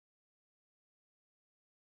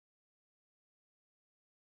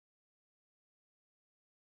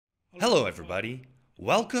Hello everybody,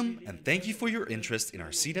 welcome and thank you for your interest in our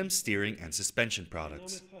Sidem Steering and Suspension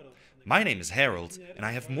products. My name is Harold and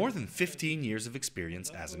I have more than 15 years of experience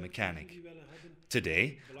as a mechanic.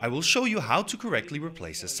 Today, I will show you how to correctly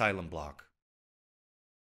replace a silent block.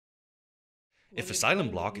 If a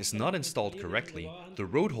silent block is not installed correctly, the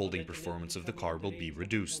road holding performance of the car will be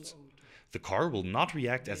reduced. The car will not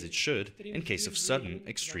react as it should in case of sudden,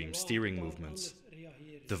 extreme steering movements.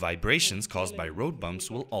 The vibrations caused by road bumps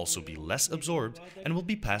will also be less absorbed and will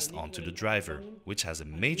be passed on to the driver, which has a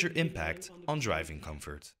major impact on driving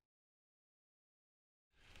comfort.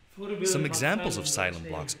 Some examples of silent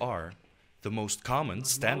blocks are the most common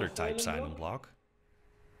standard type silent block,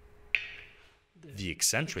 the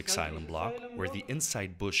eccentric silent block, where the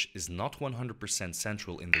inside bush is not 100%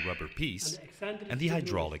 central in the rubber piece, and the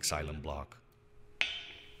hydraulic silent block.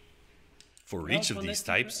 For each of these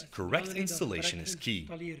types, correct installation is key.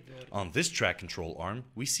 On this track control arm,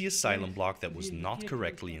 we see a silent block that was not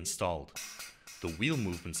correctly installed. The wheel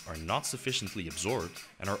movements are not sufficiently absorbed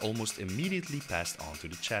and are almost immediately passed on to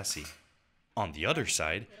the chassis. On the other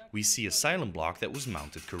side, we see a silent block that was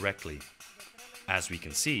mounted correctly. As we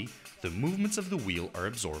can see, the movements of the wheel are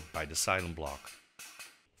absorbed by the silent block.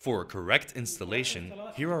 For a correct installation,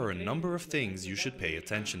 here are a number of things you should pay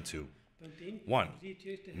attention to. 1.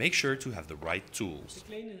 Make sure to have the right tools.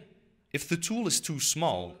 If the tool is too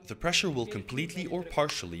small, the pressure will completely or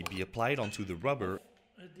partially be applied onto the rubber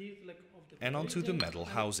and onto the metal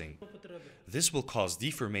housing. This will cause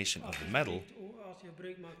deformation of the metal,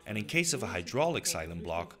 and in case of a hydraulic silent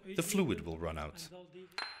block, the fluid will run out.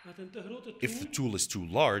 If the tool is too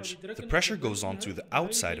large, the pressure goes onto the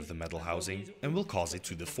outside of the metal housing and will cause it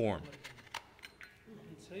to deform.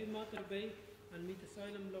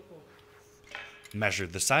 Measure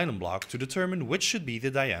the silent block to determine which should be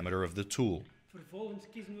the diameter of the tool.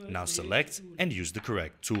 Now select and use the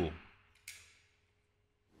correct tool.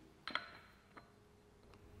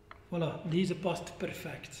 Voilà, deze past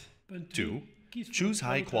perfect. 2. Choose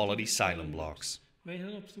high-quality silent blocks.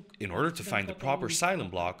 In order to find the proper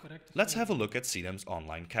silent block, let's have a look at Sidem's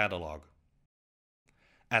online catalog.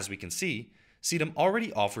 As we can see, Sidem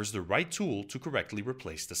already offers the right tool to correctly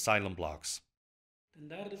replace the silent blocks.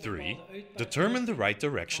 3. Determine the right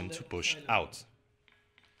direction to push out.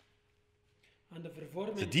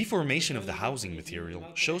 The deformation of the housing material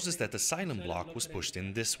shows us that the silent block was pushed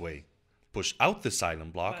in this way. Push out the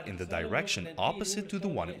silent block in the direction opposite to the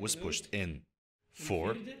one it was pushed in.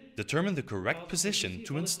 4. Determine the correct position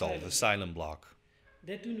to install the silent block.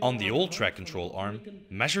 On the old track control arm,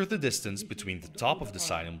 measure the distance between the top of the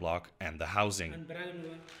silent block and the housing.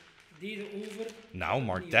 Now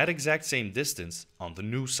mark that exact same distance on the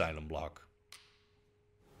new silent block.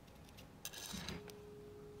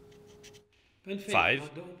 5.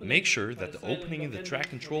 Make sure that the opening in the track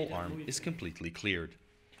control arm is completely cleared.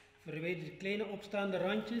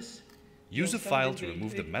 Use a file to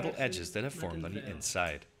remove the metal edges that have formed on the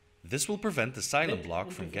inside. This will prevent the silent block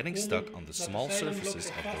from getting stuck on the small surfaces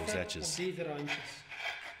of those edges.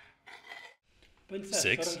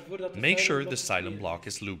 6. Make sure the silent block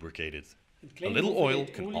is lubricated. A little oil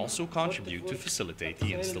can also contribute to facilitate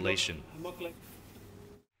the installation.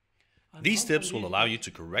 These tips will allow you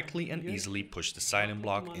to correctly and easily push the silent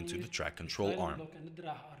block into the track control arm.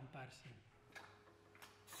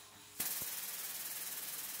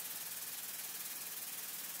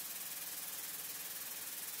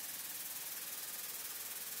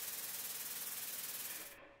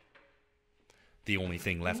 The only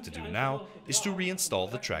thing left to do now is to reinstall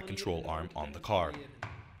the track control arm on the car.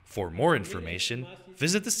 For more information,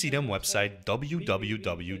 visit the Sidem website www.sidem.eu.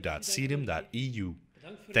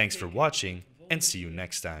 Thanks for watching and see you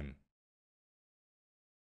next time.